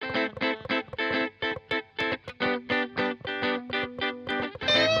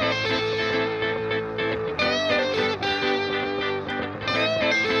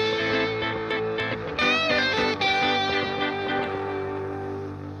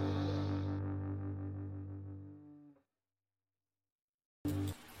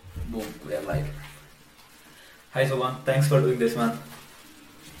Boom, we are live. Hi Soban, thanks for doing this, man.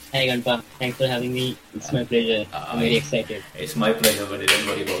 Hi Ganpa, thanks for having me. It's my pleasure. I'm very excited. It's my pleasure, but don't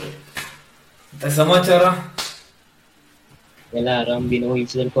worry about it. The Samachara. Well, Aram, we know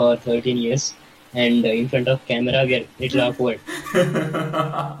each other for 13 years, and in front of camera, we are little awkward.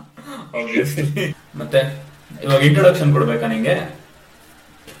 Obviously. ಮತ್ತೆ ಇವಾಗ introduction ಕೊಡ್ಬೇಕಾ ನಿಂಗೆ?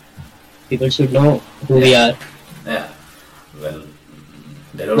 People should know who we are. Yeah. Well,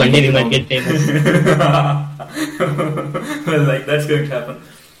 one day we might get famous. Well, like that's going to happen.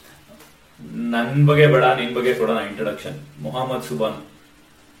 ನನ್ನ ಬಗ್ಗೆ ಬೇಡ, ನಿನ್ ಬಗ್ಗೆ ಕೊಡೋಣ introduction. Mohammed Subhan,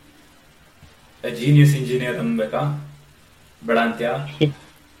 genius engineer ಅನ್ಬೇಕಾ? ಬೇಡ ಅಂತ್ಯಾ?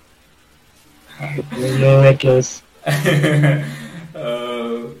 No, we're close.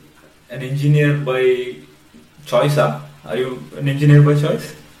 An engineer by choice, Are you an engineer by choice?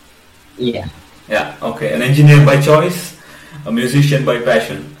 Yeah. Yeah, okay. An engineer by choice, a musician by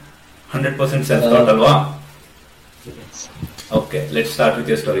passion. 100% self-taught, alwa? Yes. Okay, let's start with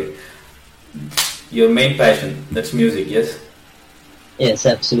your story. Your main passion, that's music, yes? Yes,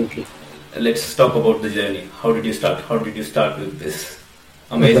 absolutely. Let's talk about the journey. How did you start? How did you start with this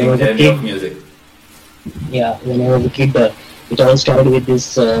amazing journey of music? Yeah, when I was a kid, it all started with this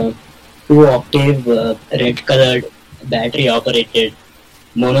 2-octave red-colored battery-operated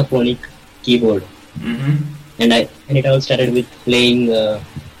monophonic keyboard. Mm-hmm. And it all started with playing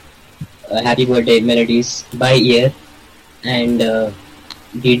Happy Birthday melodies by ear and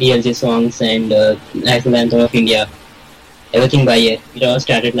DDLJ songs and National Anthem of India. Everything by ear. It all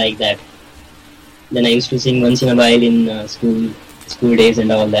started like that. Then I used to sing once in a while in school days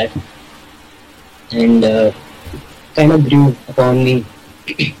and all that. And kind of grew upon me.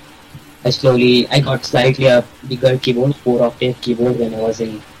 I got slightly a bigger keyboard, 4-octave keyboard when I was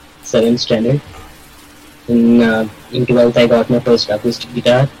in 7th standard. In 12th I got my first acoustic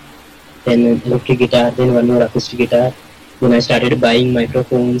guitar, then electric guitar, then one more acoustic guitar. Then I started buying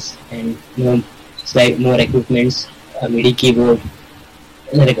microphones and slight more equipments, a MIDI keyboard,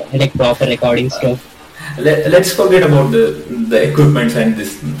 like proper recording stuff. Let's forget about the equipments and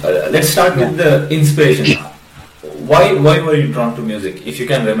this. Let's start with the inspiration. Why were you drawn to music, if you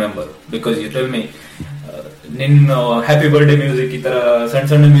can remember? Because you tell me, ನಿನ್ನ happy birthday music ಈ ತರ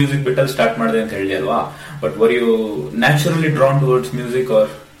ಸಣ್ಣ music ಬಿಟ್ಟಲ್ಲಿ start ಮಾಡಿದೆ ಅಂತ ಹೇಳಿ ಅಲ್ವಾ? But were you naturally drawn towards music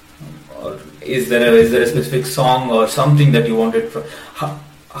or is there a specific song or something that you wanted?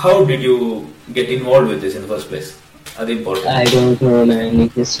 How did you get involved with this in the first place? That's important. I don't know, man.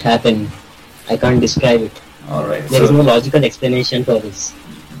 It just happened. I can't describe it. All right. There is no logical explanation for this.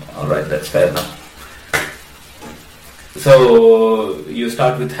 All right, that's fair enough. So you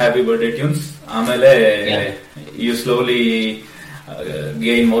start with Happy Birthday tunes. Amele, you slowly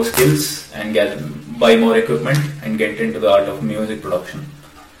gain more skills and buy more equipment and get into the art of music production.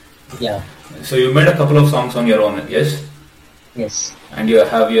 Yeah. So you made a couple of songs on your own, yes? Yes. And you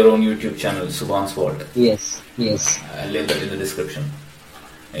have your own YouTube channel, Subhan's World. Yes. I'll leave that in the description.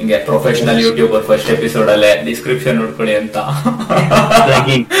 ಹಿಂಗೆ professional YouTuber first episode ಅಲ್ಲೇ description ನೋಡ್ಕೊಳ್ಳಿ ಅಂತ.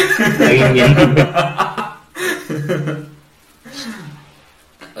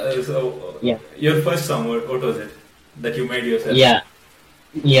 So your first song, what was it that you made yourself?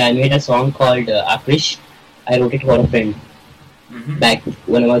 Yeah, I made a song called Akrish. I wrote it for a friend back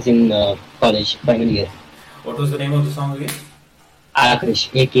when I was in college, final year. What was the name of the song again? Akrish,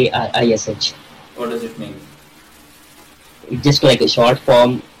 Akrish. What does it mean? It's just like a short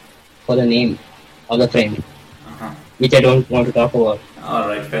form for the name of the friend, which I don't want to talk about. All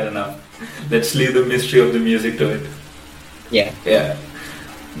right, fair enough. Let's leave the mystery of the music to it. Yeah.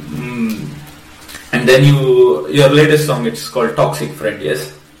 And then your latest song, it's called Toxic Friend, yes?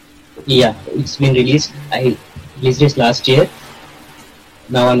 Yeah, it's been released. I released it last year.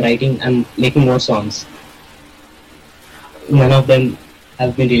 Now I'm making more songs. None of them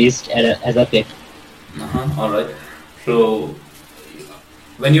have been released as of yet. All right. So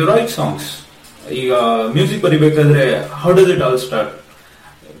when you write songs, music ಬರಿಬೇಕಾದ್ರೆ how does it all start?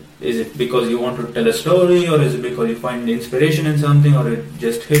 Is it because you want to tell a story, or is it because you find inspiration in something, or it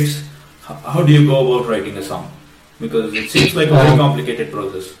just hits? How do you go about writing a song? Because it seems like a very complicated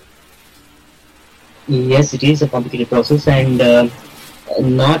process. Yes, it is a complicated process, and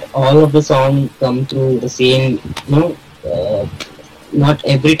not all of the songs come through the same. Not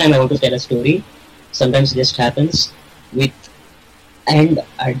every time I want to tell a story. Sometimes it just happens. And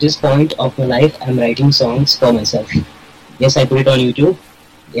at this point of my life, I'm writing songs for myself. Yes, I put it on YouTube.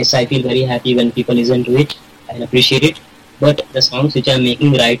 Yes, I feel very happy when people listen to it and appreciate it. But the songs which I'm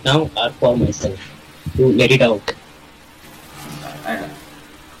making right now are for myself, to let it out.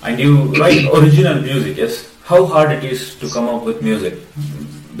 And you write original music, yes? How hard it is to come up with music?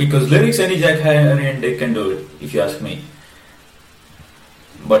 because lyrics any Jack Harry and Dick can do it, if you ask me.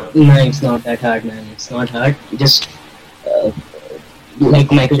 But No, it's not that hard, man. It's not hard. Just uh,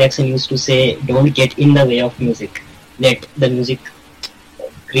 like Michael Jackson used to say, don't get in the way of music. Let the music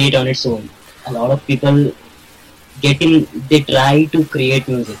create on its own. A lot of people they try to create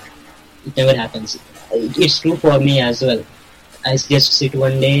music. It never happens. It's true for me as well. I just sit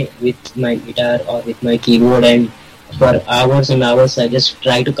one day with my guitar or with my keyboard, and for hours and hours I just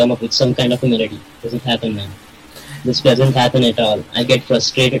try to come up with some kind of a melody. Doesn't happen, man. This doesn't happen at all. I get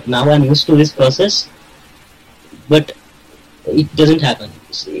frustrated. Now I'm used to this process, but it doesn't happen.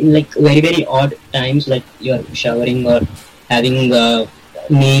 In like very very odd times, like you're showering or having a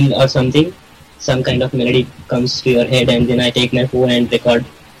meal or something, some kind of melody comes to your head, and then I take my phone and record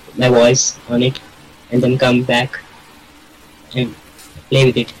my voice on it, and then come back and play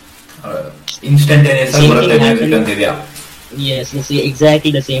with it. instantaneous Same ಬರುತ್ತೆ thing music happened. ಅಂತಿದ್ಯಾ? Yes,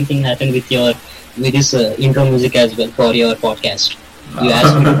 exactly the same thing happened with this intro music as well for your podcast. You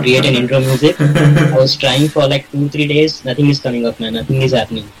asked me to create an intro music. I was trying for like 2-3 days. Nothing is coming up, man. Nothing is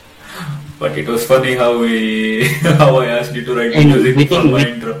happening. But it was funny how how I asked you to write And music for my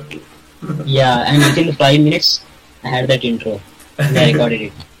within- intro. Yeah, and within 5 minutes, I had that intro. And I recorded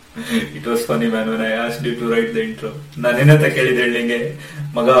it. It was funny, man, when I asked you to write the intro. ನಾನೇನಂತ ಕೇಳಿದೆ ನಿಂಗೆ,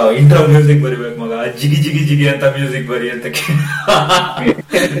 ಮಗ intro music ಬರಿಬೇಕು ಮಗ, ಜಿಗಿ ಜಿಗಿ ಜಿಗಿ ಅಂತ music ಬರಿ ಅಂತ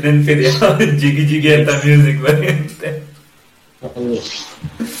ನೆನ್ಪಿದ್ಯಾ? ಜಿಗಿ ಜಿಗಿ ಅಂತ ಮ್ಯೂಸಿಕ್ ಬರಿ ಅಂತೆ.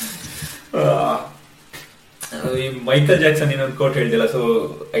 ಈ ಮೈಕಲ್ ಜಾಕ್ಸನ್ ಇನ್ನೊಂದು coat ಹೇಳ್ದಿಲ್ಲ, so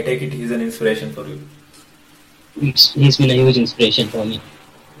I take it is an inspiration for you. He's been a huge inspiration for me.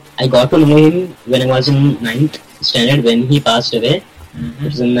 I got to know him when I was in 9th standard when he passed away. It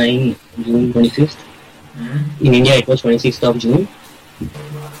was on June 25th. In India, it was 26th of June.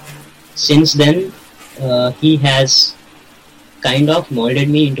 Since then, he has kind of molded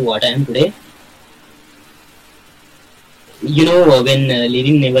me into what I am today. You know, when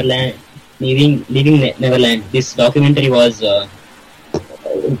Leaving Neverland, this documentary was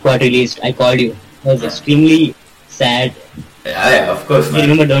got released. I called you. I was extremely sad. Yeah, of course, You man.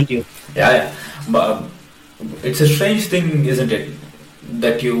 remember, don't you? Yeah. But it's a strange thing, isn't it,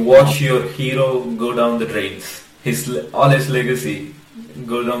 that you watch your hero go down the drains. All his legacy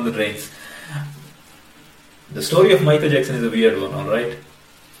go down the drains. The story of Michael Jackson is a weird one, all right?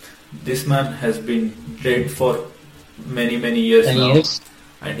 This man has been dead for many, many years 10 now, years.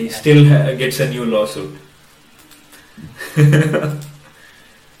 and he still gets a new lawsuit.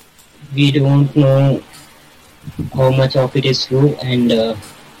 We don't know how much of it is true and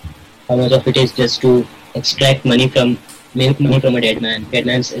how much of it is just to extract money from milk money from a dead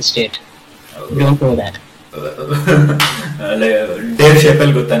man's estate. We don't know that. Dave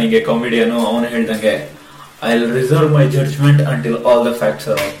Chappelle ಗೊತ್ತಾ ನಿಂಗೆ, comedian? ಅವನು ಹೇಳ್ದಂಗೆ, I'll reserve my judgment until all the facts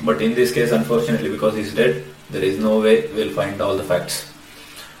are out. But in this case, unfortunately, because he's dead, there is no way we'll find all the facts.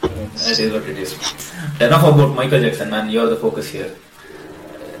 That is what it is. Enough about Michael Jackson, man. You're the focus here.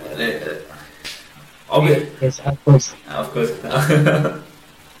 Yes, of course. Of course.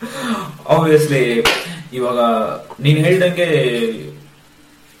 Obviously, ಇವಾಗ ನೀನು ಹೇಳ್ದಂಗೆ,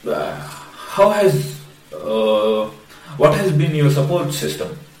 how has what has been your support system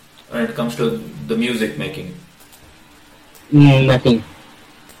when it comes to the music making? Nothing.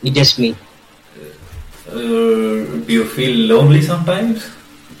 It's just me. Do you feel lonely sometimes?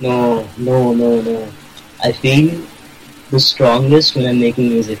 No. I feel the strongest when I'm making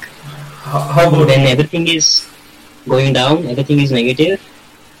music. How about When everything is going down, everything is negative,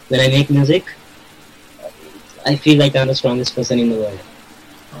 when I make music, I feel like I'm the strongest person in the world.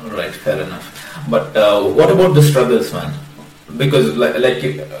 Alright, fair enough. But what about the struggles, man? Because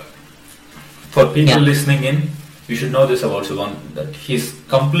for people listening in, you should know this about Subhan, that he's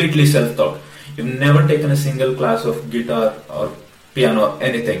completely self-taught. You've never taken a single class of guitar or piano or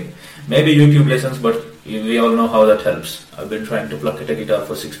anything. Maybe YouTube lessons, but we all know how that helps. I've been trying to pluck at a guitar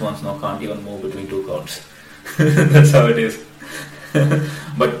for 6 months now, can't even move between 2 chords. That's how it is.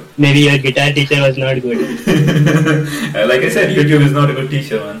 But Maybe your guitar teacher was not good. like I said, YouTube is not a good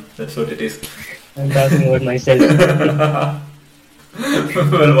teacher, man. That's what it is. I'm talking about myself.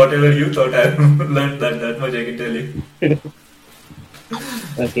 Well, whatever you thought, I've learned that much I can tell you.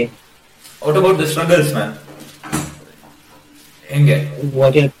 Okay. What about the struggles, man? Henge?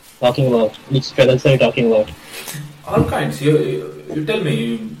 What you're talking about? Which struggles are you talking about? All kinds. You tell me.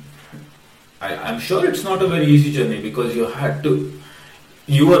 I'm sure it's not a very easy journey because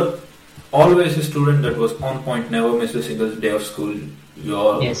you were always a student that was on point, never missed a single day of school.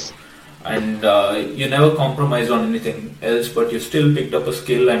 Yes. And you never compromised on anything else, but you still picked up a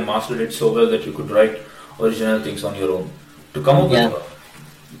skill and mastered it so well that you could write original things on your own. To come up with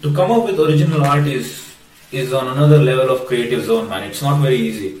to come up with original art is on another level of creative zone, man. It's not very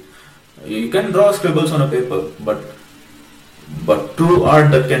easy. You can draw scribbles on a paper, but true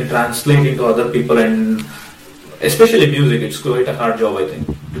art that can translate into other people, and especially music, it's quite a hard job, I think,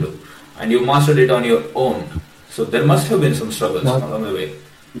 to do. And you mastered it on your own. So there must have been some struggles along the way.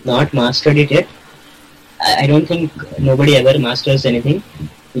 Not mastered it yet. I don't think nobody ever masters anything.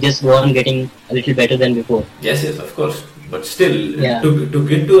 You just go on getting a little better than before. Yes, of course. But still, Yeah. to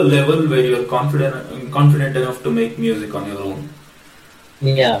get to a level where you're confident enough to make music on your own.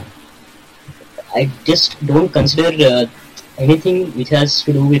 Yeah. I just don't consider anything which has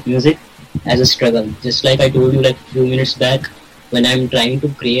to do with music as a struggle. Just like I told you like few minutes back, when I'm trying to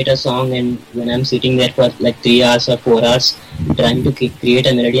create a song and when I'm sitting there for like 3 hours or 4 hours trying to create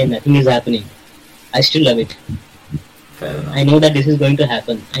a melody and nothing is happening, I still love it. Fair enough. I know that this is going to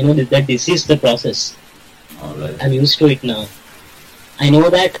happen. I know that this is the process. Alright. I'm used to it now. I know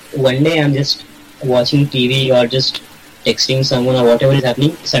that one day I'm just watching TV or just texting someone or whatever is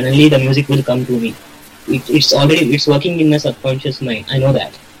happening, suddenly the music will come to me. It's working in my subconscious mind. I know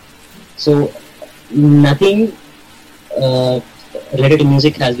that. So nothing related to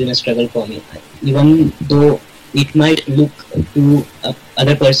music has been a struggle for me. Even though it might look to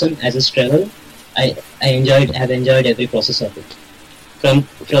other person as a struggle, I have enjoyed every process of it.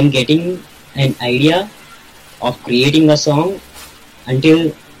 From getting an idea of creating a song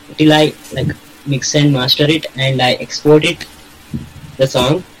till I like mix and master it and I export it, the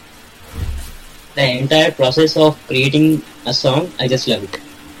song, the entire process of creating a song, I just love it.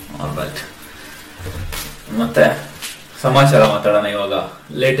 Alright. ಮತ್ತೆ ಸಮಾಚಾರ ಮಾತಾಡೋಣ ಇವಾಗ.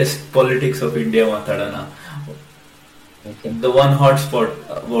 Latest politics of India ಮಾತಾಡೋಣ. Okay. The one hot spot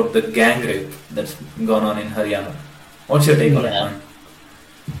about the gang rape that's gone on in Haryana. What's your take on it, man?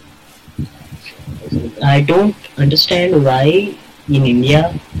 I don't understand why in India,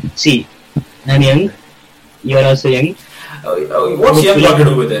 see, I'm young, you are also young. What's young got to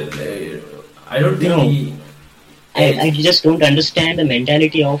do with it? I don't think No. I just don't understand the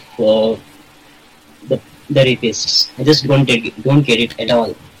mentality of the rapists. I just don't get it at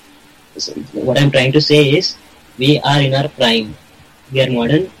all. So what I'm trying to say is, we are in our prime. We are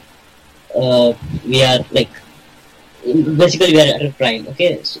modern. We are like, basically we are at our prime.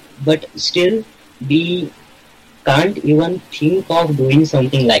 Okay, but still we can't even think of doing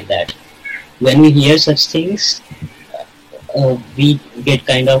something like that. When we hear such things, we get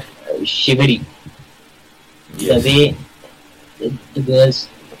kind of shivery. Yes. The way the girls,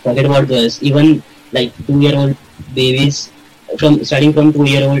 forget about girls, even like 2-year-old babies, starting from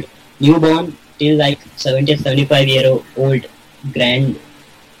 2-year-old newborn till like 70 or 75-year-old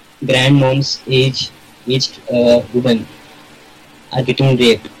grandmoms aged women are getting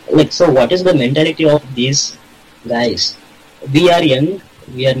raped. Like, so what is the mentality of these guys? We are young,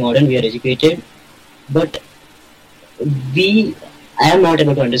 we are modern, we are educated, but I am not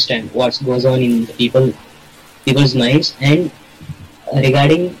able to understand what goes on in people's minds. And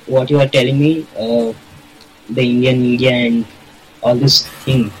regarding what you are telling me, the Indian media and all this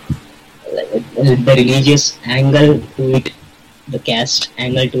thing, the religious angle to it, the caste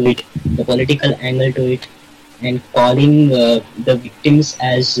angle to it, the political angle to it, and calling the victims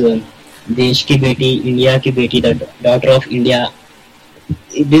as Desh ki beti, India ki beti, the daughter of India.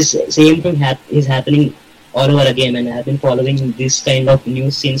 This same thing is happening all over again, and I have been following this kind of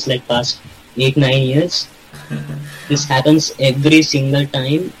news since like past 8-9 years. This happens every single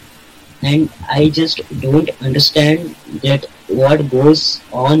time, and I just don't understand that what goes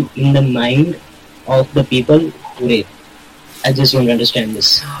on in the mind of the people who rape. I just don't understand this.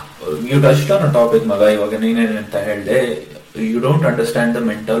 You touched on a topic, Maga, ಇವಾಗ ನೀನೇನಂತ ಹೇಳ್ದೆ, you don't understand the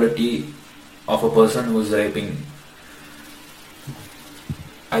mentality of a person who's raping.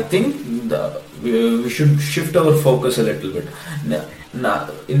 I think we should shift our focus a little bit. Now,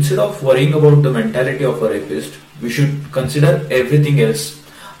 instead of worrying about the mentality of a rapist, we should consider everything else.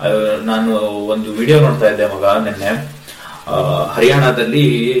 ನಾನು ಒಂದು video ನೋಡ್ತಾ ಇದ್ದೆ ಮಗ ನಿನ್ನೆ. ಹರಿಯಾಣದಲ್ಲಿ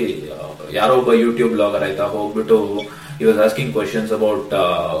ಯಾರೋ ಒಬ್ಬ YouTube blogger ಆಯ್ತಾ ಹೋಗ್ಬಿಟ್ಟು he was asking questions about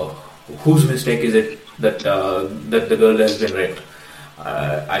whose mistake is it that the girl has been raped.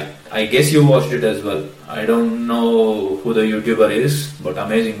 I guess you watched it as well. I don't know who the YouTuber is, but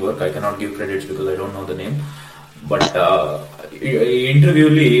amazing work. I cannot give credits because I don't know the name. But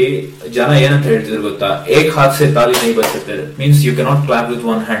ಇಂಟರ್ವ್ಯೂಲಿ ಜನ ಏನಂತ ಹೇಳ್ತಿದ್ರು ಗೊತ್ತಾ, ಏಕ್ ಹಾತ್ ಸೆ ತಾಲಿ ನಹೀ buzz ಸಕ್ತೆ, means you cannot clap with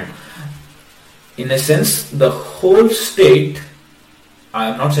one hand. In a sense, the whole state, I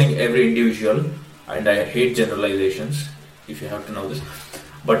am not saying every individual, and I hate generalizations if you have to know this,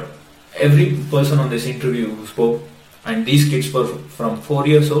 but every person on this interview who spoke, and these kids were from 4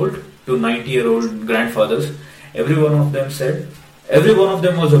 years old to 90-year-old grandfathers, every one of them said every one of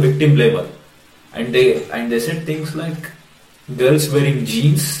them was a victim blamer, and they said things like girls wearing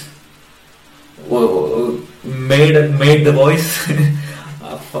jeans made the boys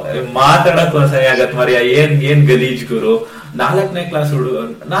ಮಾತಾಡಕ್ ಸರಿ ಆಗತ್ ಮರ್ಯ ಏನ್ ಗಲೀಜ್ ಗುರು. 4ನೇ class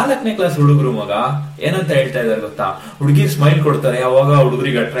ಹುಡುಗರು ಮಗ ಏನಂತ ಹೇಳ್ತಾ ಇದಾರೆ ಗೊತ್ತಾ, ಹುಡುಗಿ ಸ್ಮೈಲ್ ಕೊಡ್ತಾರೆ ಅವಾಗ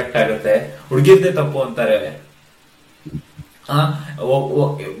ಹುಡುಗರಿಗೆ ಅಟ್ರಾಕ್ಟ್ ಆಗುತ್ತೆ, ಹುಡುಗಿರ್ದೇ ತಪ್ಪು ಅಂತಾರೆ.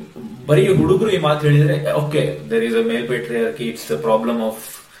 ಬರೀ ಹುಡುಗರು ಈ ಮಾತು ಹೇಳಿದ್ರೆ okay there is a mail ಪೇಟ್ರಿಯಾರ್ಕಿ, it's a problem of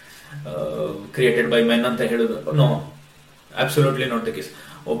created by men ಅಂತ ಹೇಳುದು. No, absolutely not the case.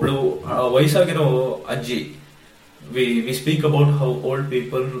 ಒಬ್ಳು ವಯಸ್ಸಾಗಿರೋ ಅಜ್ಜಿ, we speak about how old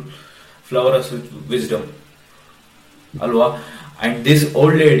people flower us with wisdom, alwa, and this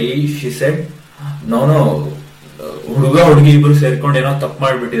old lady, she said no ಹುಡುಗ ಹುಡುಗಿ ಇಬ್ರು ಸೇರ್ಕೊಂಡು ಏನೋ ತಪ್ಪು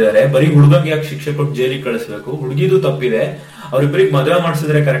ಮಾಡ್ಬಿಟ್ಟಿದ್ದಾರೆ, ಬರೀ ಹುಡುಗಂಗೆ ಯಾಕೆ ಶಿಕ್ಷೆ ಕೊಟ್ಟು ಜೈಲಿಗೆ ಕಳಿಸ್ಬೇಕು, ಹುಡುಗಿದು ತಪ್ಪಿದೆ, ಅವ್ರಿಬ್ರಿಗೆ ಮದುವೆ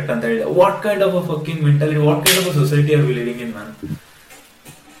ಮಾಡಿಸಿದ್ರೆ ಕರೆಕ್ಟ್ ಅಂತ ಹೇಳಿದೆ. What kind of a packing mentality, what kind of a society R V living in man?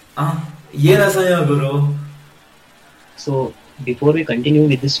 ಏನ್ ಅಸಹ್ಯ ಗುರು. So before we continue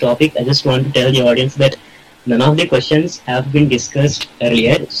with this topic, I just want to tell the audience that none of the questions have been discussed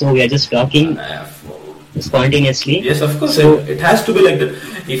earlier, so we are just talking spontaneously. Yes, of course. So it has to be like that.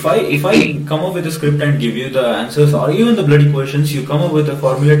 If I come up with a script and give you the answers, or even the bloody questions, you come up with a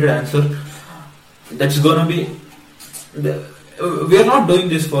formulated answer, that's gonna be. We are not doing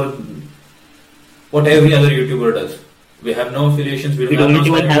this for what every other YouTuber does. We have no affiliations. We don't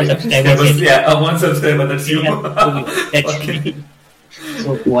even have subscribers. Yeah, one subscriber. That's you. That's okay. So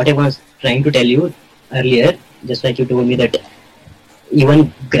what I was trying to tell you earlier, just like you told me that even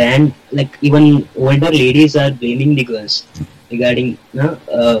even older ladies are blaming the girls regarding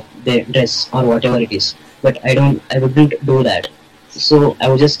their dress or whatever it is. But I wouldn't do that. So I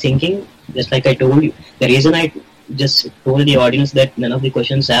was just thinking, just like I told you, the reason I just told the audience that none of the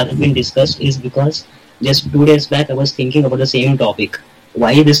questions have been discussed is because just 2 days back I was thinking about the same topic.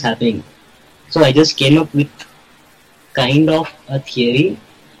 Why is this happening? So I just came up with kind of a theory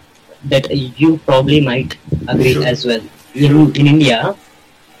that you probably might agree as well. In India,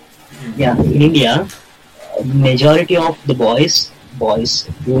 majority of the boys,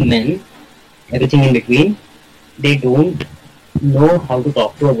 women, everything in between, they don't know how to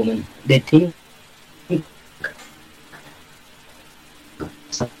talk to a woman. They think.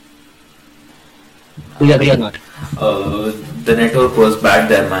 Do you agree or not? The network was bad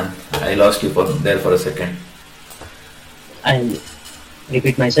there, man. I lost you there for a second. I'll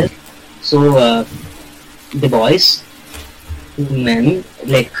repeat myself. So the boys, men,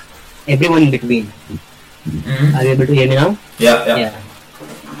 like everyone in between. Are you able to hear me now? Yeah.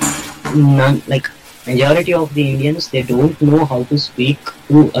 Like majority of the Indians, they don't know how to speak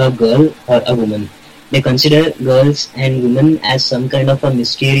to a girl or a woman. They consider girls and women as some kind of a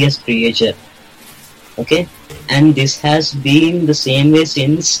mysterious creature. Okay, and this has been the same way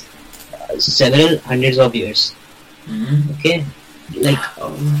since several hundreds of years. Okay, like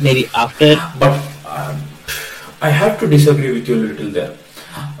maybe after. But I have to disagree with you a little there.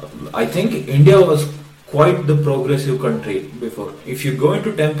 I think India was quite the progressive country before. If you go into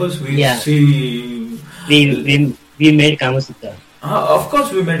temples, we see. We made Kama Sutra. Of course,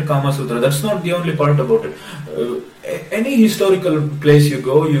 we made Kama Sutra. That's not the only part about it. Any historical place you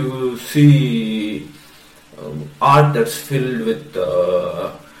go, you see art that's filled with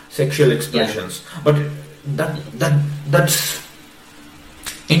sexual expressions. But that's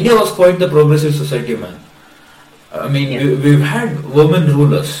India was quite the progressive society, man. I mean, we've had women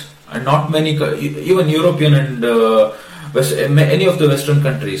rulers, and not many, even European and any of the Western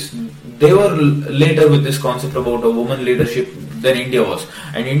countries, they were later with this concept about a woman leadership than India was.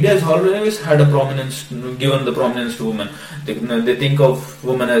 And India has always had a prominence, given the prominence to women. They think of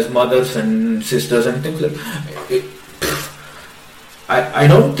women as mothers and sisters and things like that. I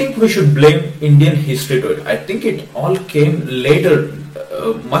don't think we should blame Indian history to it. I think it all came later,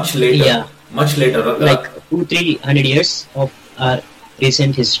 much later. Yeah. Much later. Like 200-300 years of our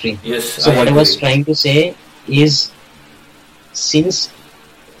recent history. Yes. So what I was trying to say is,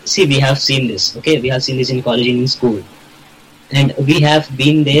 we have seen this. Okay, we have seen this in college and in school. And we have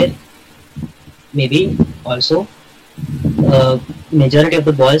been there, maybe also, majority of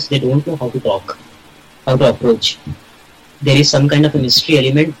the boys, they don't know how to talk, how to approach. There is some kind of a mystery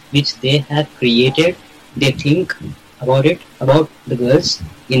element which they have created. They think about it, about the girls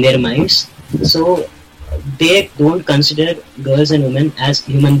in their minds. So they don't consider girls and women as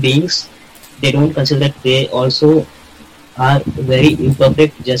human beings. They don't consider that they also are very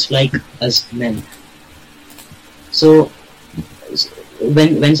imperfect, just like us men. So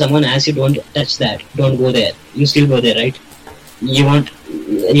when someone asks you, don't touch that, don't go there, you still go there, right? You're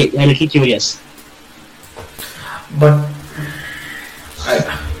a little curious. But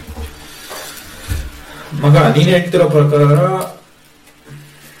ಮಗ ನೀನ್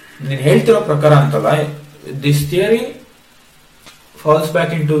ಹೇಳ್ತಿರೋ ಪ್ರಕಾರ ಅಂತಲ್ಲ, this theory falls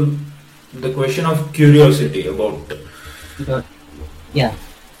back into the question of curiosity about a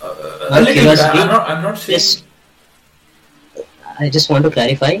little bit. I'm not saying. I just want to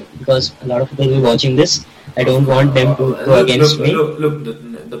clarify because a lot of people will be watching this. I don't want them to go against me. Look,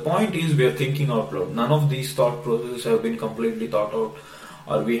 the point is we are thinking out loud. None of these thought processes have been completely thought out,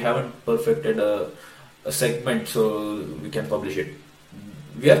 or we haven't perfected a segment so we can publish it.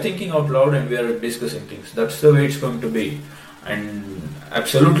 We are thinking out loud and we are discussing things. That's the way it's going to be, and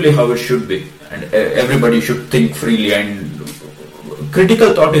absolutely how it should be. And everybody should think freely, and critical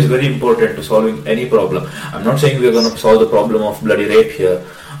thought is very important to solving any problem. I'm not saying we're going to solve the problem of bloody rape here,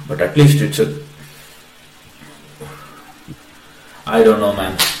 but at least I don't know,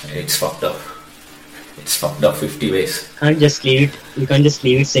 man. It's fucked up. It's fucked up 50 ways. You can't just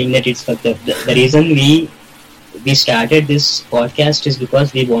leave it saying that it's fucked up. The reason we started this podcast is because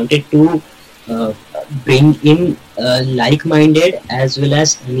we wanted to bring in like-minded as well as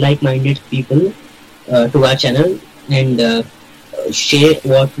unlike-minded people to our channel and share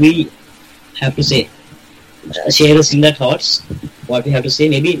what we have to say. Share us in their thoughts, what we have to say.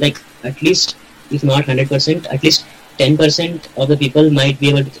 Maybe like at least, if not 100%, at least 10% of the people might be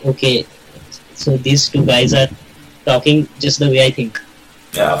able to, okay, so these two guys are talking just the way I think.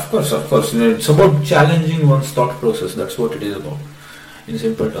 Yeah, of course. It's about challenging one's thought process. That's what it is about, in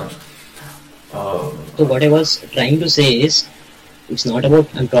simple terms. So what I was trying to say is, it's not about,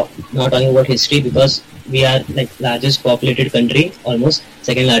 not talking about history because we are like largest populated country, almost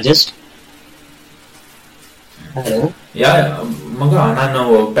second largest. Hello? Yeah, Maga, now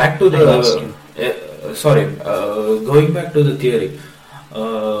back to the, going back to the theory.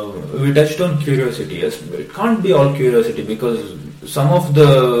 We touched on curiosity. Yes, it can't be all curiosity because some of the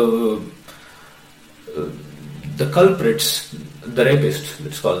culprits, the rapists,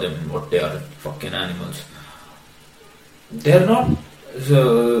 let's call them what they are, fucking animals. They are not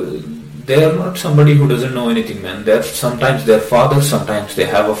somebody who doesn't know anything, man. Sometimes they're fathers, sometimes they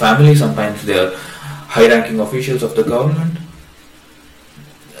have a family, sometimes they're high-ranking officials of the government.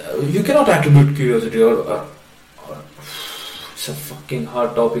 You cannot attribute curiosity or it's a fucking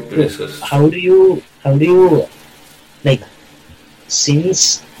hard topic to discuss. How do you like,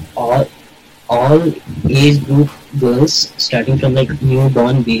 since all age group girls starting from like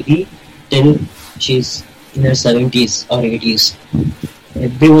newborn baby till she's in her 70s or 80s,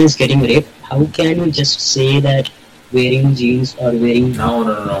 everyone is getting raped. How can you just say that wearing jeans or wearing...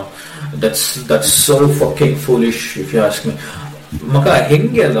 No. That's so fucking foolish if you ask me. Maka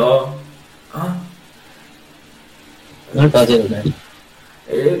hengelo? Not possible, man.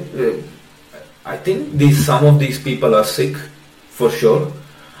 I think some of these people are sick for sure,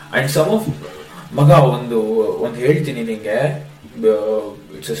 and some of Maga ಒಂದು ಹೇಳ್ತೀನಿ ನಿಂಗೆ.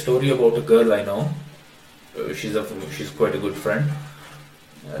 It's a story about a girl I know. She's quite a good friend,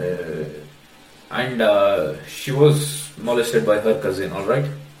 and she was molested by her cousin. All right,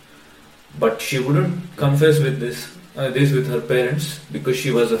 but she wouldn't confess with this with her parents because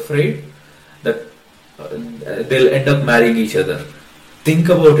she was afraid that they'll end up marrying each other. Think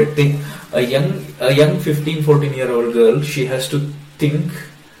about it. A young 15-14-year-old girl. She has to think.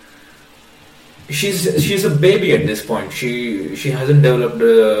 She's a baby at this point. She hasn't developed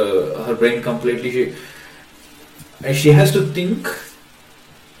her brain completely. She has to think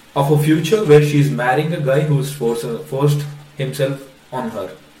of a future where she's marrying a guy who's forced himself on her.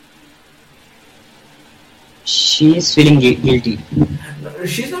 She's feeling guilty.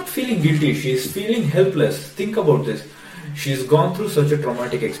 She's not feeling guilty. She's feeling helpless. Think about this. She's gone through such a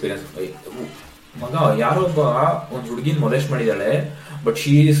traumatic experience. ಮಗ ಯಾರೊಬ್ಬ ಒಂದು ಹುಡುಗಿನ ಮೊಲೆಸ್ಟ್ ಮಾಡಿದಾಳೆ, but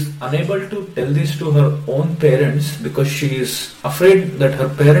she is unable to tell this to her own parents because she is afraid that her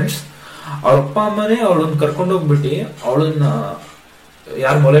parents, ಅವ್ರ ಅಪ್ಪ ಅಮ್ಮನೇ ಅವಳನ್ನ ಕರ್ಕೊಂಡು ಹೋಗ್ಬಿಟ್ಟು ಅವಳನ್ನ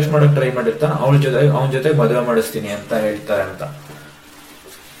ಯಾರು ಮೊಲೆಸ್ಟ್ ಮಾಡಕ್ ಟ್ರೈ ಮಾಡಿರ್ತಾನೆ ಅವನ ಜೊತೆ ಮದುವೆ ಮಾಡಿಸ್ತೀನಿ ಅಂತ ಹೇಳ್ತಾರೆ ಅಂತ.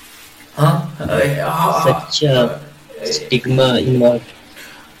 Such a stigma involved.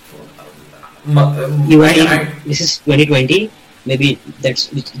 This is 2020. Maybe that's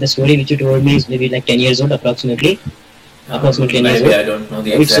the story which you told me is maybe like 10 years old approximately. Approximately 10 years old. I don't know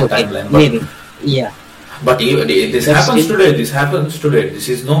the exact timeline. Maybe. Yeah. But this happens today. This happens today. This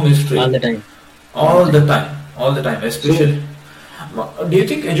is no mystery. All the time. All the time. Especially. Do you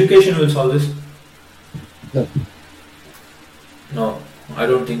think education will solve this? No, I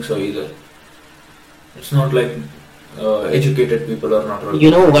don't think so either. It's not like educated people are not.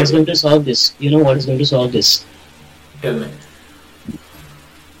 You know what's going to solve this? Tell me.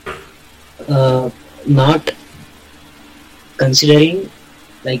 Not considering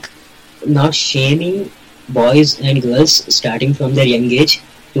like not shaming boys and girls starting from their young age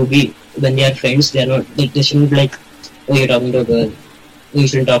to be when they are friends. They are not. They shouldn't be like, oh, you're talking to a girl. Oh, you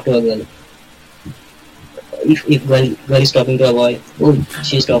shouldn't talk to a girl. If girl is talking to a boy, oh,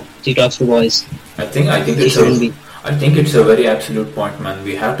 she talks to boys. I think I think it's a very absolute point, man.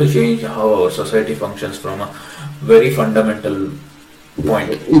 We have to change how our society functions from a very fundamental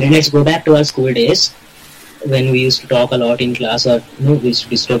point. Let's go back to our school days when we used to talk a lot in class, or we used to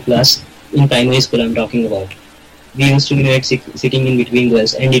disturb class in primary school. I'm talking about. We used to be sitting in between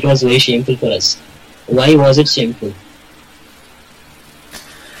girls, and it was very shameful for us. Why was it shameful?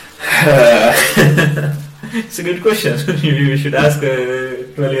 It's a good question. You should ask a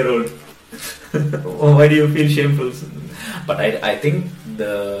 12-year-old. Why do you feel shameful? But I think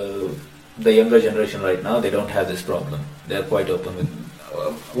the younger generation right now, they don't have this problem. They're quite open with.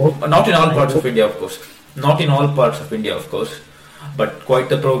 Not in all parts of India, of course. Not in all parts of India, of course. But quite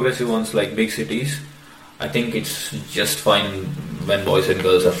the progressive ones like big cities. I think it's just fine when boys and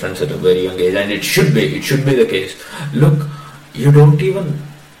girls are friends at a very young age, and it should be the case. Look, you don't even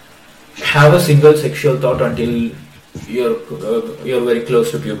have a single sexual thought until you're very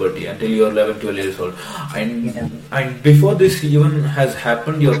close to puberty, until you're 11, 12 years old, and before this even has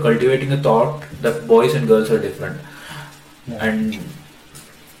happened, you're cultivating a thought that boys and girls are different, and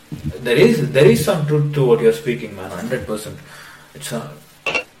there is some truth to what you're speaking, man. 100%.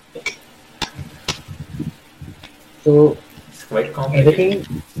 It's quite complicated.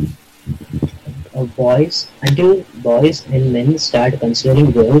 Everything. Until boys and men start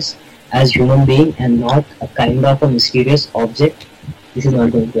considering girls as human being and not a kind of a mysterious object, this is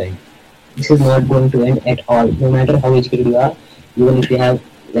not going to end. This is not going to end at all. No matter how educated you are, even if you have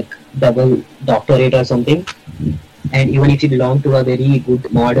like double doctorate or something, and even if you belong to a very good,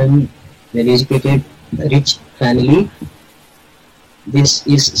 modern, very educated, rich family, this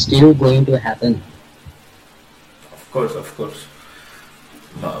is still going to happen. Of course.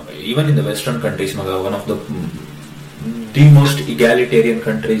 Even in the Western countries, one of the most egalitarian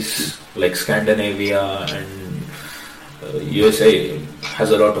countries like Scandinavia and USA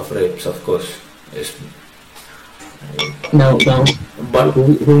has a lot of rapes, of course. Yes. Now, But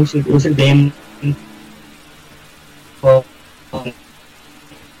who should blame for?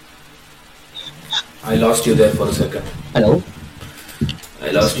 I lost you there for a second. Hello.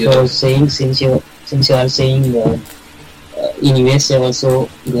 I lost you So there. saying since you are saying in USA also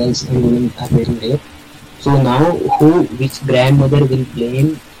girls and women are getting raped. So now which grandmother will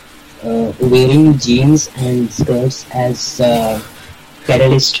blame wearing jeans and skirts as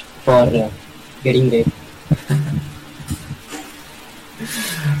catalyst for getting raped?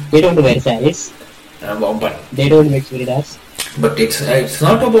 They don't wear saris. But They don't wear churidas. But it's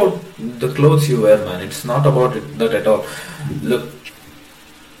not about the clothes you wear, man. It's not about that at all. Look,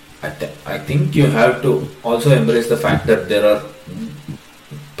 I think you have to also embrace the fact that there are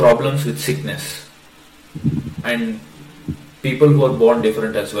problems with sickness and people who are born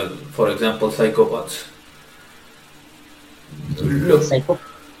different as well. For example, psychopaths. Look, Psycho.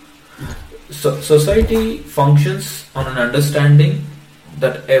 society functions on an understanding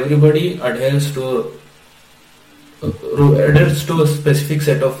that everybody adheres to a specific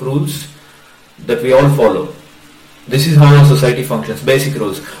set of rules that we all follow. This is how a society functions, basic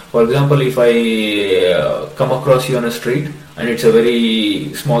rules. For example, if I come across you on a street and it's a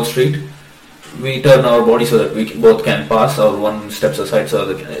very small street, we turn our body so that we both can pass, or one steps aside so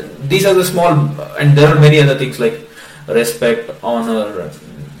that these are the small, and there are many other things like respect, honor,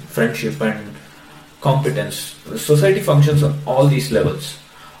 friendship and competence. Society functions on all these levels,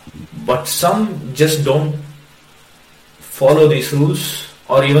 but some just don't follow these rules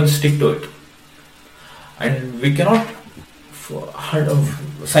or even stick to it. And we cannot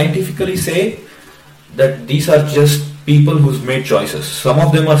scientifically say that these are just people who's made choices. Some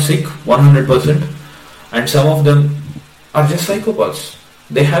of them are sick, 100%, and some of them are just psychopaths.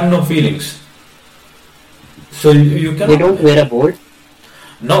 They have no feelings. So you cannot. They don't wear a board.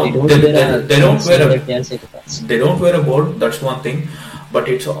 No, They they don't wear a board. That's one thing, but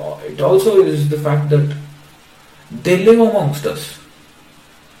it also is the fact that they live amongst us.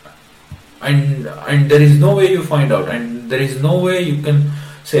 And there is no way you find out, and there is no way you can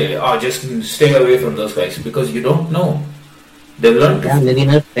say, just stay away from those guys, because you don't know. They've learned. Yeah, maybe in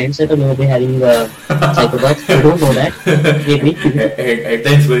our friends circle we may be having psychopaths. We don't know that. Maybe. At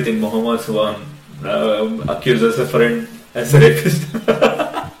times we think Muhammad Suwan accuses a friend as a rapist.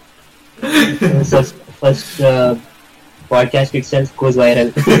 First podcast itself goes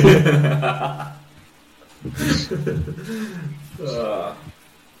viral.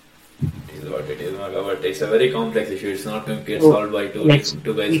 It is what it is, Maga, but it's a very complex issue. It's not going to get So solved by let's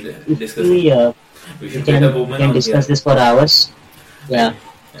two guys if discussing. We we should get a we woman can on discuss here. this for hours. Yeah.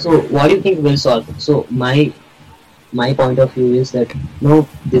 So what do you think will solve? So my point of view is that no,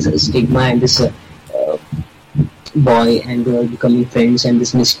 this stigma and this boy and girl becoming friends and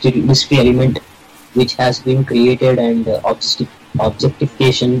this mystery element which has been created and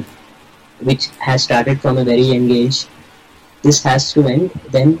objectification which has started from a very young age, this has to end.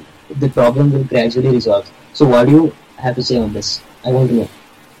 Then the problem will gradually resolve. So what do you have to say on this? I want to know.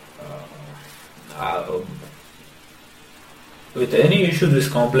 Uh, with any issue this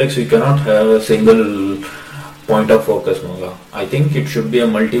complex, we cannot have a single point of focus, Maga. I think it should be a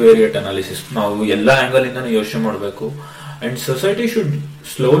multivariate analysis. ನಾವು ಎಲ್ಲ angle ಇಂದ ಯೋಚನೆ ಮಾಡಬೇಕು, and society should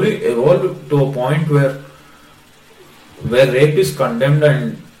slowly evolve to a point where rape is condemned. And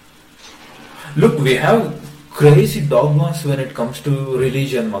look, we have crazy dogmas when it comes to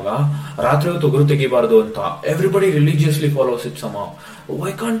religion, Maga. ರಾತ್ರಿ ಹೊತ್ತು ಉಗುರು ತೆಗಿಬಾರ್ದು ಅಂತ everybody religiously follows it somehow.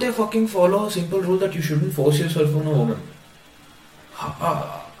 Why can't they fucking follow a simple rule that you shouldn't force yourself on a woman?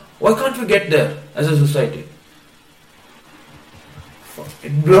 Why can't we get there as a society?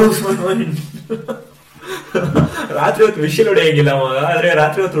 It blows my mind. ರಾತ್ರಿ ಹೊತ್ತು whistle ಹೊಡೆಯಂಗಿಲ್ಲ ಮಗ, ಆದ್ರೆ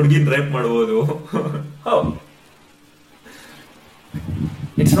ರಾತ್ರಿ ಹೊತ್ತು ಹುಡುಗಿನ rape ಮಾಡ್ಬೋದು. How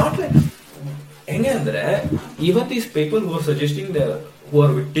it's not like ಹೆಂಗೆ ಅಂದ್ರೆ, even these people who are suggesting who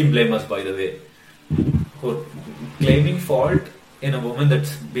are victim blamers, by the way, who are claiming fault in a woman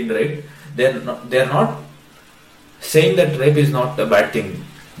that's been raped, they're not saying that rape is not a bad thing.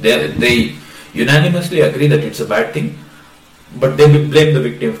 They unanimously agree that it's a bad thing, but they will blame the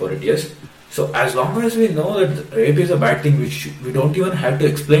victim for it. Yes. So as long as we know that rape is a bad thing, we don't even have to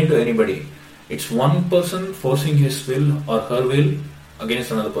explain to anybody. It's one person forcing his will or her will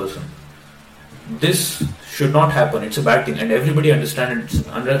against another person. This should not happen. It's a bad thing, and everybody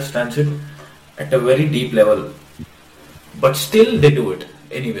understands it at a very deep level. But still, they do it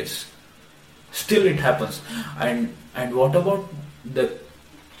anyways. Still, it happens. And what about the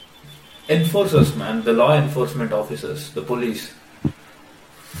enforcers, man? The law enforcement officers, the police.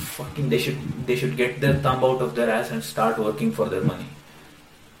 Fucking, they should get their thumb out of their ass and start working for their money.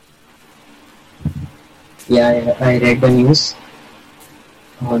 Yeah, I read the news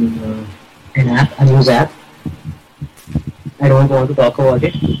on a news app. I don't want to talk about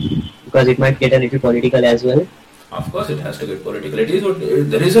it because it might get a little political as well. Of course, it has to get political.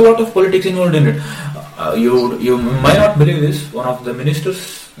 There is a lot of politics involved in it. You might not believe this. One of the ministers,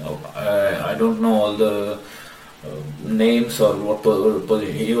 I don't know all the names or what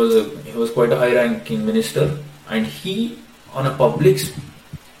position. He was quite a high-ranking minister, and he, on a public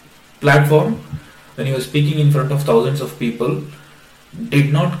platform, when he was speaking in front of thousands of people, did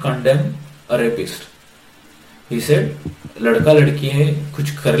not condemn a rapist. He said, "लड़का लड़की है, कुछ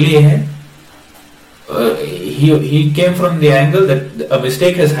कर लिए हैं." He came from the angle that a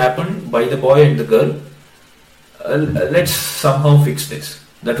mistake has happened by the boy and the girl. Let's somehow fix this.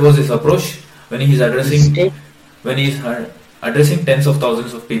 That was his approach when he is addressing tens of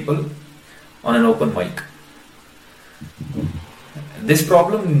thousands of people on an open mic. This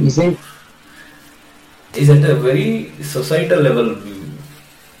problem is at a very societal level.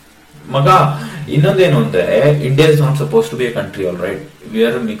 Maga, ಇನ್ನೊಂದೇನು ಅಂದ್ರೆ, India is not supposed to be a country, all right? We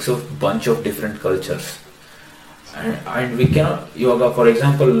are a mix of bunch of different cultures, and we cannot. ಇವಾಗ for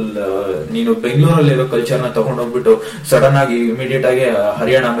example, ನೀನು ಬೆಂಗಳೂರಲ್ಲಿರೋ ಕಲ್ಚರ್ನ ತಗೊಂಡೋಗ್ಬಿಟ್ಟು sudden ಆಗಿ immediate ಆಗಿ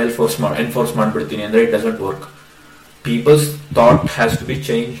ಹರಿಯಾಣ ಮೇಲೆ enforce ಮಾಡ್ಬಿಡ್ತೀನಿ ಅಂದ್ರೆ it doesn't work. People's thought has to be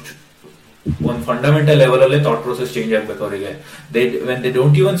changed. ಒಂದು fundamental level ಅಲ್ಲೇ ಥಾಟ್ ಪ್ರೊಸೆಸ್ ಚೇಂಜ್ ಆಗ್ಬೇಕು ಅವರಿಗೆ. When they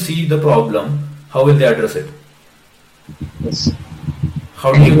don't even see the problem, how will they address it?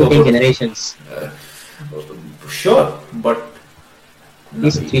 How do you go about generations? Sure, but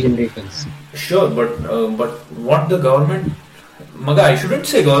these 3 generations. Sure, but what the government? Maga, I shouldn't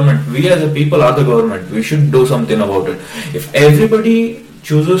say government. We as a people are the government. We should do something about it. If everybody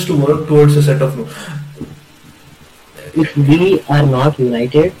chooses to work towards a set of, if we are not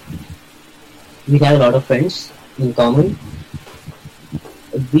united, we have a lot of friends in common.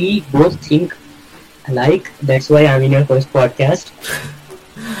 We both think alike. That's why I'm in your first podcast.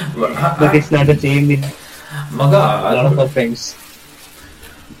 But it's not the same with Maga, a lot of our friends.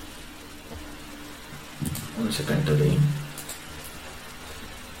 One second, today.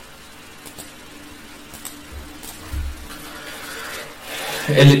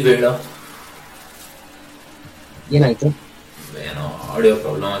 ಎಲ್ಲಿದ್ವಿ ಹೇಳ? ಏನಾಯ್ತು? ಏನೋ audio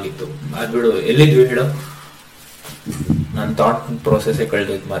problem ಆಗಿತ್ತು, ಅದ್ ಬಿಡು. ಎಲ್ಲಿದ್ವಿ ಹೇಳು? ನನ್ನ thought process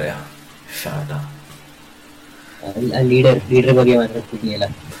ಕಳೆದೋಯ್ತು ಮಾರ್ಯ. ಶಾಟ. ಲೀಡರ್ ಬಗ್ಗೆ ಮಾತಾಡ್ತಿದ್ಯಲ್ಲ.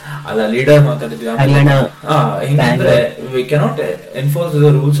 ಅಲ್ಲ ಲೀಡರ್ ಮಾತಾಡಿದ್ವಿ ಹರಿಯಾಣ ಹೆಂಗಂದ್ರೆ we cannot enforce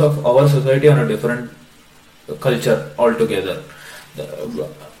the rules of our society on a different culture altogether.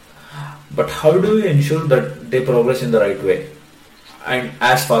 But how do you ensure that they progress in the right way and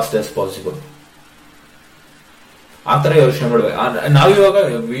as fast as possible? ಆ ಥರ ಯೋಚನೆ ಮಾಡಬೇಕು ನಾವಿವಾಗ.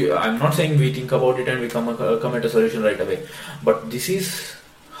 I am not saying we think about it and we come at a solution right away, but this is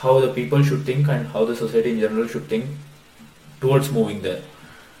how the people should think and how the society in general should think towards moving there.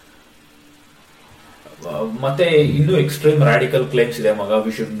 ಮತ್ತೆ ಇನ್ನೂ extreme radical claims ಇದೆ ಮಗ.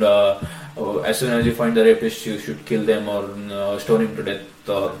 We should as soon as you find the rapist, you should kill them or stone him to death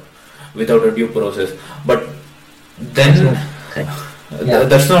or without a due process. But then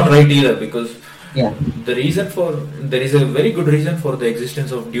that's not right either, because there is a very good reason for the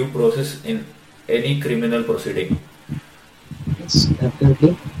existence of due process in any criminal proceeding. Yes,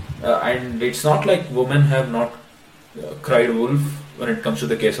 absolutely. And it's not like women have not cried wolf when it comes to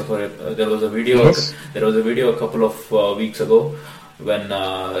the case of there was a video a couple of weeks ago when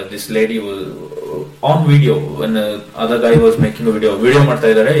this lady was on video, when other guy was making a video ಮಾಡ್ತಾ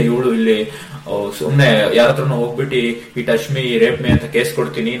ಇದ್ದಾರೆ. ಇವಳು ಇಲ್ಲಿ ಸುಮ್ನೆ ಯಾರ ಹತ್ರನೂ ಹೋಗ್ಬಿಟ್ಟು ಈ touch me rape me ಅಂತ ಕೇಸ್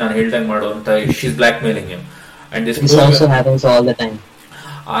ಕೊಡ್ತೀನಿ, ನಾನು ಹೇಳ್ದಂಗ್ ಮಾಡು ಅಂತ she's blackmailing him. And this also happens all the time.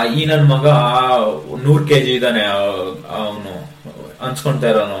 ಈ ನನ್ ಮಗ 100 kg ಇದ್ದಾನೆ, ಅವನು ಅನ್ಸ್ಕೊಂತಾ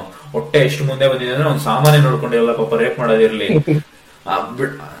ಇರೋನು ಹೊಟ್ಟೆ ಎಷ್ಟು ಮುಂದೆ ಬಂದಿದೆ ಅಂದ್ರೆ ಅವ್ನು ಸಾಮಾನ್ಯ ನೋಡ್ಕೊಂಡಿರಲ್ಲ ಪಾಪ, ರೇಪ್ ಮಾಡೋದಿರ್ಲಿ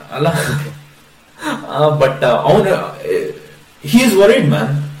ಅಲ್ಲ. ಬಟ್ ಅವನು he is worried, man,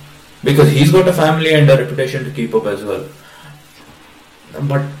 because he's got a family and a reputation to keep up as well.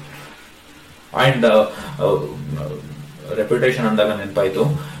 But and reputation ಅಂದಾಗ ನೆನಪಾಯ್ತು,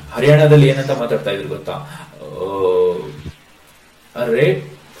 ಹರಿಯಾಣದಲ್ಲಿ ಏನಂತ ಮಾತಾಡ್ತಾ ಇದ್ರು ಗೊತ್ತಾ? ರೇಪ್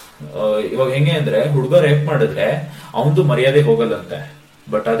ಇವಾಗ ಹೆಂಗೆ ಅಂದ್ರೆ ಹುಡುಗ ರೇಪ್ ಮಾಡಿದ್ರೆ ಅವನದು ಮರ್ಯಾದೆ ಹೋಗಲ್ಲಂತೆ.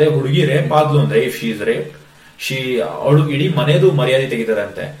 ಬಟ್ ಅದೇ ಹುಡುಗಿ ರೇಪ್ ಆದ್ಲು ಅಂದ್ರೆ ಇಫ್ ಶಿ ಇಸ್ ರೇಪ್, ಅವಳು ಇಡೀ ಮನೆದು ಮರ್ಯಾದೆ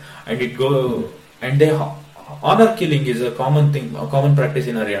ತೆಗಿತಾರಂತೆ. And it go and they honor killing is a common thing, a common practice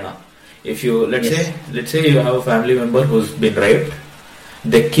in Haryana. If you let's say you have a family member who's been raped,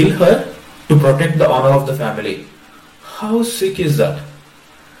 they kill her to protect the honor of the family. How sick is that?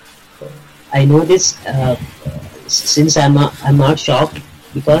 I know this since I'm not shocked,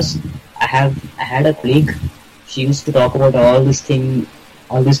 because I had a colleague. She used to talk about all these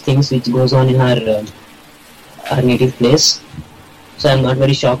things which goes on in her native place. So I'm not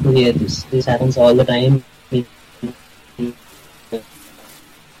very shocked to hear this. This happens all the time.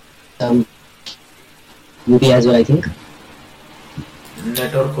 UP as well, I think.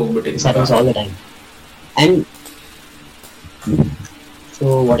 Network this happens all the time. And so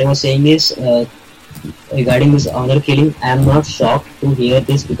what I was saying is, regarding this honor killing, I am not shocked to hear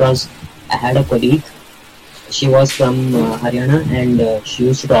this, because I had a colleague. She was from Haryana, and she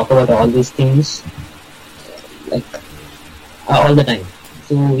used to talk about all these things like all the time.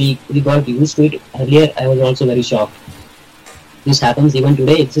 So we got used to it. Earlier I was also very shocked. This happens even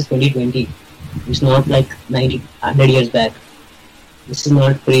today. It's just 2020. It's not like 100 years back. This is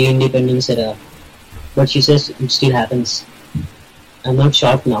not pre-independence era. But she says it still happens. I'm not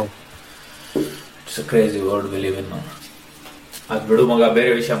shocked now. It's a crazy world we live in now. ಅದು ಬಿಡು ಮಗ,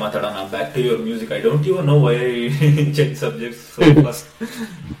 ಬೇರೆ ವಿಷಯ ಮಾತಾಡೋಣ. Back to your music. I don't even know why change subjects so fast.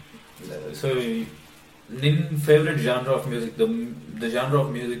 So ನಿನ್ favourite genre of music, the genre of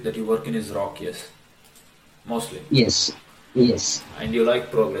music that you work in is rock, yes? Mostly? Yes. And you like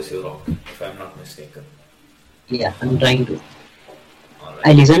progressive rock, if I'm not mistaken? Yeah, I'm trying to. Right.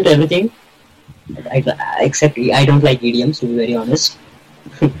 I listen to everything, except I don't like EDMs, to be very honest.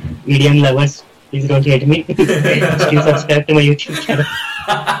 EDM lovers, please don't hate me. Still subscribe to my YouTube channel.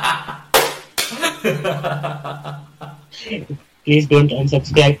 Please don't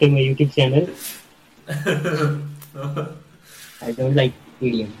unsubscribe to my YouTube channel. I don't like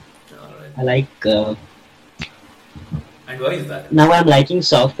EDM. Alright. I like. And why is that? Now I'm liking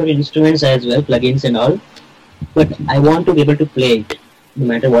software instruments as well, plugins and all. But I want to be able to play it, no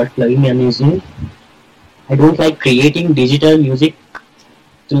matter what plugin I'm using. I don't like creating digital music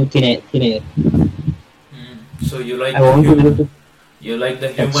through thin air. So you like I want to be able to. You like the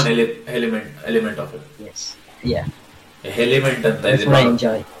human element of it. Yes. Yeah. Element anta That's what I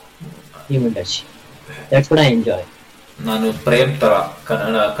enjoy. Human touch. That's what I enjoy. ನಾನು ಪ್ರೇಮ್ ತರ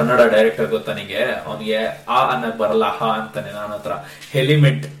Kannada director ಗೊತ್ತಾ ನಿಂಗೆ? ಅವನಿಗೆ ಆ ಅನ್ನಕ್ ಬರಲ್ಲ, ಹಾ ಅಂತಾನೆ. ನಾನು ಹತ್ರ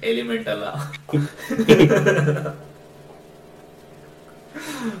ಎಲಿಮೆಂಟ್ ಅಲ್ಲ.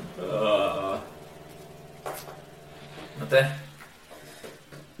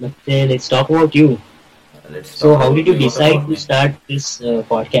 ಮತ್ತೆ let's talk about you. So how did you decide to start this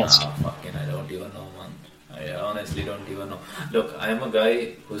podcast? Fucking, I don't even know, man. I honestly don't even know. Look, I am a guy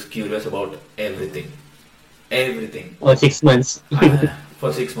who's curious about everything. Oh, 6 months.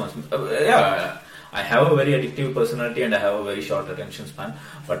 for 6 months. Yeah, I have a very addictive personality and I have a very short attention span.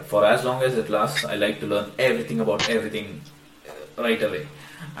 But for as long as it lasts, I like to learn everything about everything right away.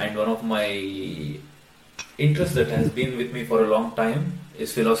 And one of my interests that has been with me for a long time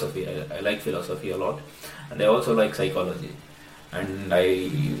is philosophy. I like philosophy a lot, and I also like psychology. And I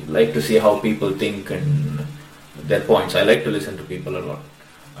like to see how people think and their points. I like to listen to people a lot.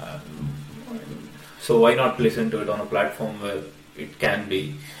 So why not listen to it on a platform where it can be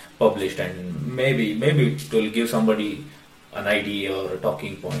published, and maybe it will give somebody an idea or a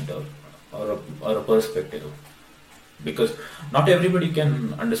talking point or a perspective, because not everybody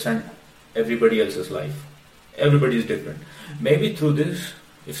can understand everybody else's life. Everybody is different. Maybe through this,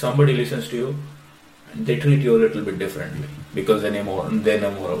 if somebody listens to you, they treat you a little bit differently because they know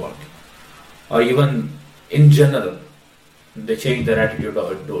more about you, or even in general, they change their attitude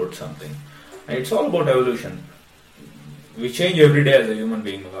towards something. And it's all about evolution. We change every day as a human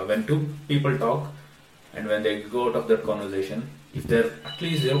being. When two people talk and when they go out of that conversation, if they're at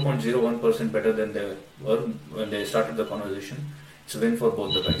least 0.01% better than they were when they started the conversation, it's a win for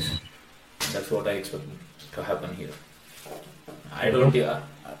both the guys. That's what I expect to happen here. I don't.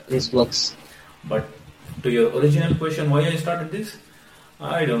 This works. But to your original question, why I started this,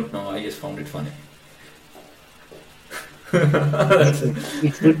 I don't know. I just found it funny.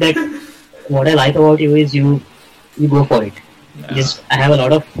 It's good that what I like about you is you go for it. I have a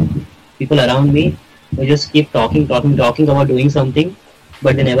lot of people around me who just keep talking about doing something,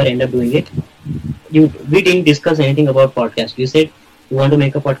 but they never end up doing it. We didn't discuss anything about podcast. You said you want to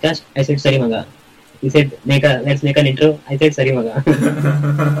make a podcast. I said Sari Maga. You said let's make an intro. I said Sari Maga.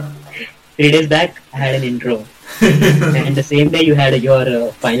 3 days back I had an intro, and the same day you had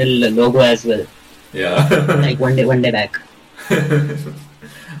your final logo as well. Yeah. Like one day back.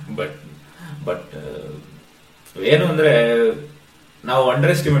 But ಏನು ಅಂದ್ರೆ ನಾವು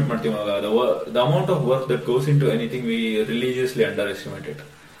underestimate ಮಾಡ್ತೀವಿ. The amount of work that goes into anything, we religiously underestimate it.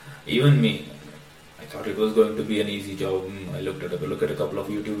 Even me, I thought it was going to be an easy job. I look at a couple of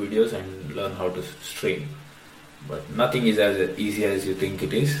YouTube videos and learn how to stream, but nothing is as easy as you think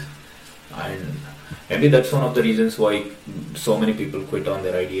it is. And maybe that's one of the reasons why so many people quit on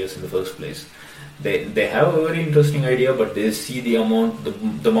their ideas in the first place. They have a very interesting idea, but they see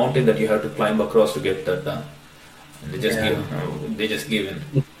the mountain that you have to climb across to get that done. And they just give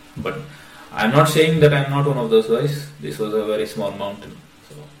in. But I'm not saying that I'm not one of those guys. This was a very small mountain,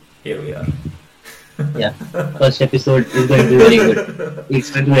 so here we are. Yeah, first episode is going to be very good.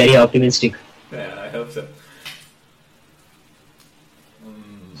 It's going to be very optimistic. Yeah, I hope so.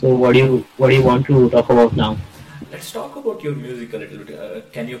 So what do you want to talk about now? Let's talk about your music a little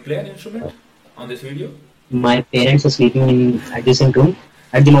bit. Can you play an instrument on this video? My parents are sleeping in adjacent room.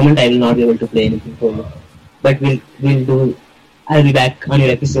 At the moment, I will not be able to play anything for you. But we'll do. I'll be back on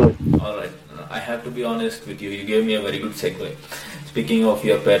your episode. All right. I have to be honest with you. You gave me a very good segue. Speaking of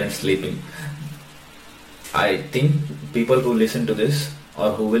your parents sleeping, I think people who listen to this or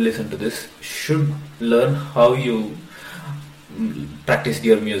who will listen to this should learn how you practiced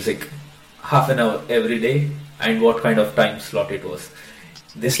your music, half an hour every day, and what kind of time slot it was.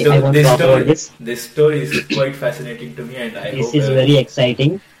 This story is quite fascinating to me, and I this hope is very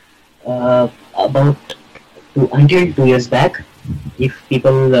exciting. Until 2 years back, if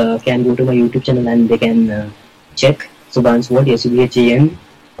people can go to my YouTube channel and they can check Subhan's Word, SUBHAN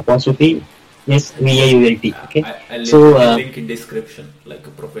apostrophe SVAULT. Okay. I'll leave the link in description, like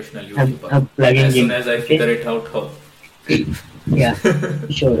a professional YouTuber. I'm plugging as soon in. as I figure it out how. Yeah,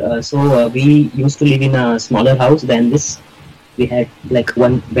 sure. We used to live in a smaller house than this. We had like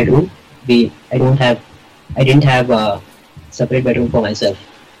one bedroom. I didn't have a separate bedroom for myself,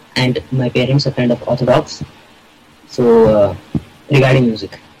 and my parents are kind of orthodox. So regarding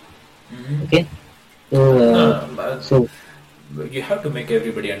music, okay. So you have to make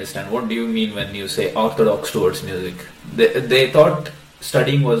everybody understand. What do you mean when you say orthodox towards music? They thought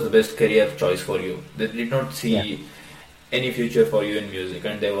studying was the best career choice for you. They did not see any future for you in music,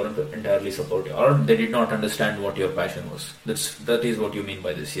 and they weren't entirely supportive, or they did not understand what your passion was. That is what you mean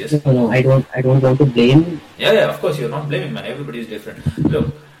by this, yes? No, I don't want to blame. Yeah, of course you're not blaming, man. Everybody is different. Look,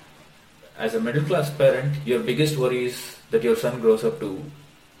 as a middle class parent, your biggest worry is that your son grows up to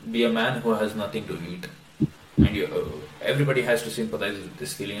be a man who has nothing to eat, and everybody has to sympathize with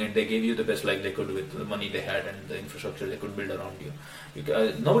this feeling, and they gave you the best like they could with the money they had and the infrastructure they could build around you. Because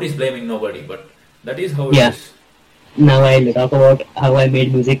nobody's blaming nobody, but that is how it is. Now I'll talk about how I made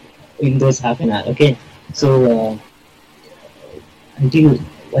music in those half an hour. Okay, so until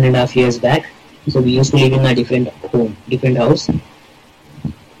 1.5 years back, so we used to live in a different house,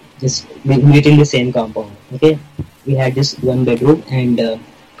 just within the same compound. Okay, we had this one bedroom, and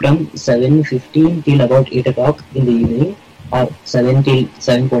from 7:15 till about 8 o'clock in the evening, or 7 till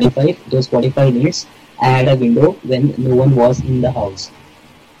 7:45, those 45 minutes, I had a window when no one was in the house.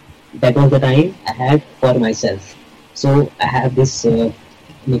 That was the time I had for myself. So I have this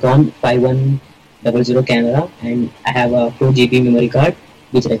Nikon 5100 camera, and I have a 4 GB memory card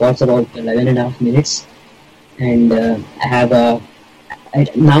which records about 11.5 minutes, and now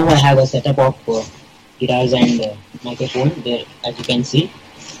I have a setup of guitars and microphone there, as you can see.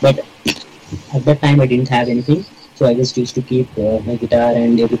 But at that time I didn't have anything, so I just used to keep my guitar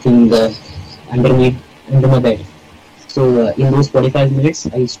and everything under my bed. So in those 45 minutes,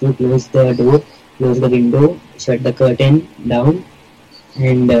 I used to close the door, close the window, shut the curtain down,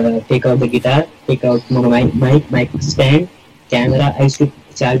 and take out the guitar, take out my mic stand, camera. I used to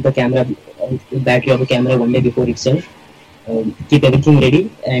charge the camera, battery of the camera one day before itself. Keep everything ready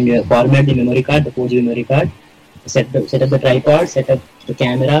and format the memory card, the 4 GB memory card. Set up the tripod, set up the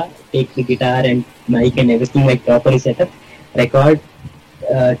camera, take the guitar and mic and everything like properly set up. Record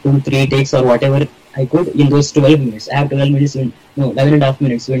 2-3 takes or whatever I could in those 12 minutes. I have 12 minutes, 11.5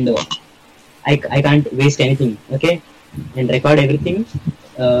 minutes window. I can't waste anything, okay? And record everything,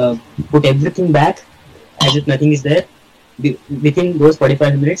 put everything back as if nothing is there. Within those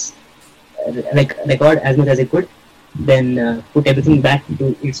 45 minutes, record as much as I could. Then put everything back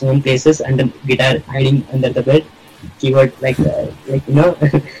to its own places, and the guitar hiding under the bed, keyboard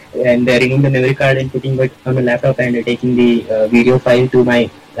and removing the memory card and putting it on the laptop and taking the video file to my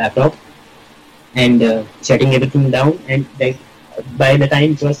laptop and shutting everything down. And by the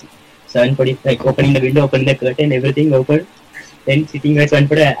time it was 7:40, opening the window, opening the curtain, everything open, then sitting at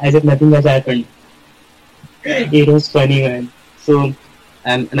 7:40 as if nothing has happened. It was funny, man. So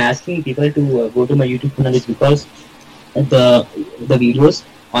I'm asking people to go to my YouTube channel is because the videos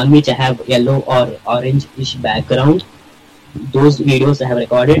on which I have yellow or orange-ish background, those videos I have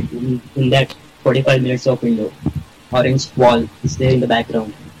recorded in that 45 minutes of window. Orange wall is there in the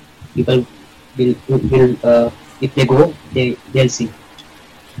background. People will if they go, they'll see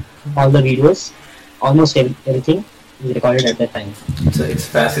all the videos, almost everything is recorded at that time. So it's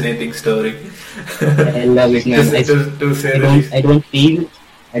fascinating story. I love it, man. I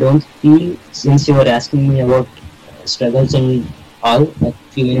don't feel, since you were asking me about struggles and all a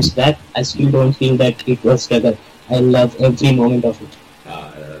few minutes back, I still don't feel that it was struggle. I love every moment of it.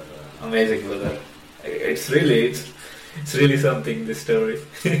 Amazing, brother. It's really something, this story.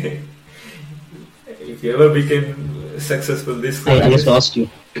 If you ever became successful, I just lost you.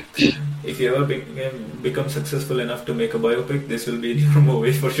 If you ever become successful enough to make a biopic, this will be in your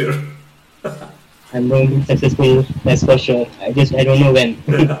movie for sure. I'm going to be successful, that's for sure. I don't know when.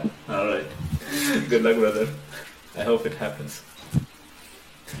 Alright. Good luck, brother. I hope it happens.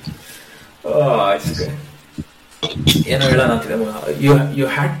 Oh, it's good. You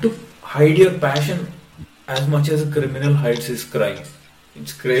had to hide your passion as much as a criminal hides his crime.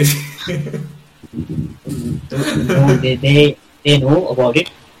 It's crazy. No, they know about it.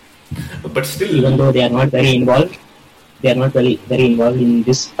 But still, even though they are not very involved, very involved in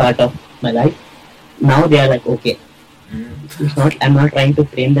this part of my life. Now they are like, okay. I'm not trying to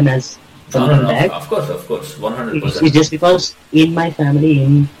frame them as something bad. Of course, 100%. It's just because in my family,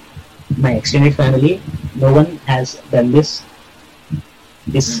 in my extended family, no one has done this.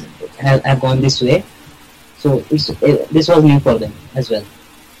 I've gone this way. So this was new for them as well.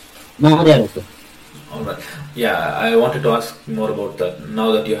 Now they are okay. Alright. Yeah, I wanted to ask more about that.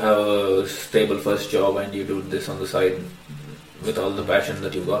 Now that you have a stable first job and you do this on the side with all the passion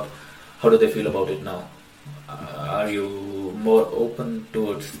that you got, how do they feel about it now? Are they more open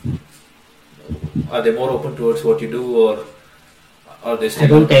towards what you do, or are they still... I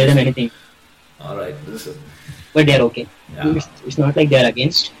don't tell them anything. Alright. But they are okay. Yeah. It's not like they are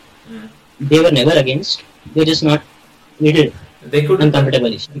against. They were never against. They're just not little uncomfortable,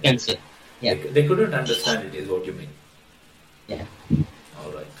 you can say. Yeah. They couldn't understand it, is what you mean. Yeah.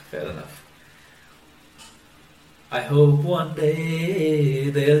 Alright, fair enough. I hope one day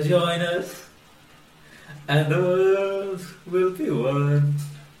they'll join us and the world will be one.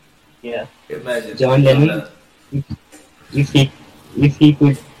 Yeah. Imagine. John Lennon, if he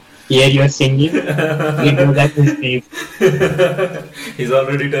could hear your singing, he'd go back to his grave. He's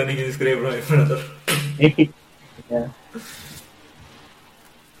already turning his grave, right, brother? Yeah.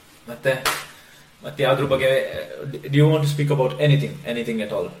 ಮತ್ತೆ ಯಾವ್ದ್ರ ಬಗ್ಗೆ do you want to speak about anything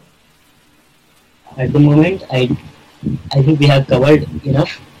at all? At the moment, I think we have covered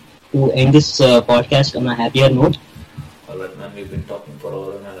enough to end this podcast on a happier note. Alright, man, we've been talking for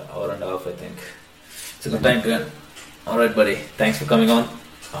an hour and a half, I think. It's a good time to end. Alright, buddy, thanks for coming on.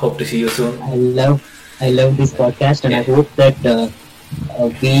 Hope to see you soon. I love this podcast, and I hope that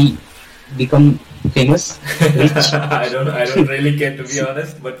we become famous, rich, I don't really care, to be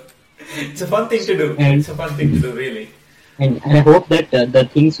honest, but it's a fun thing to do. and It's a fun thing to do, really. and I hope that the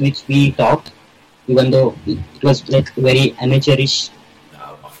things which we talked, even though it was like very amateurish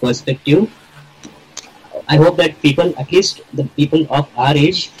Of course. perspective, I hope that people, at least the people of our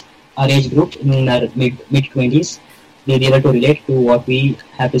age group in our mid 20s, will be able to relate to what we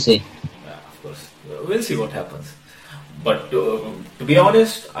have to say. Of course. We'll see what happens. But to be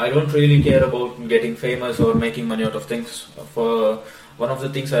honest, I don't really care about getting famous or making money out of things. For one of the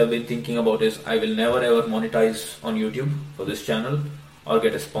things I've been thinking about is I will never ever monetize on YouTube for this channel or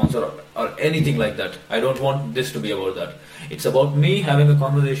get a sponsor or anything like that. I don't want this to be about that. It's about me having a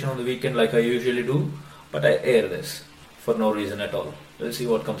conversation on the weekend like I usually do, but I air this for no reason at all. We'll see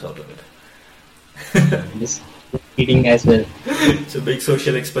what comes out of it. This eating as well. It's a big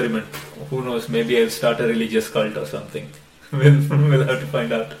social experiment. Who knows? Maybe I'll start a religious cult or something. We'll have to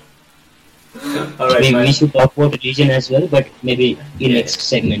find out. All right, We man. should talk about religion as well, but maybe in next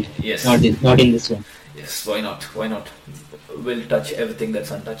segment. Yes. Not in this one. Yes. Why not? Why not? We'll touch everything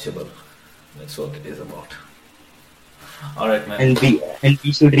that's untouchable. That's what it is about. All right, man. And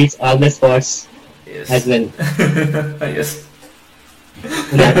we should reach all the spots Yes. as well Yes.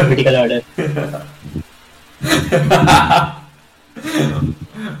 in alphabetical order.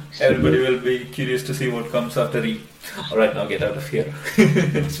 Everybody will be curious to see what comes after E. Alright, now get out of here.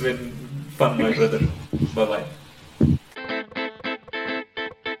 It's been fun, my brother. Bye bye.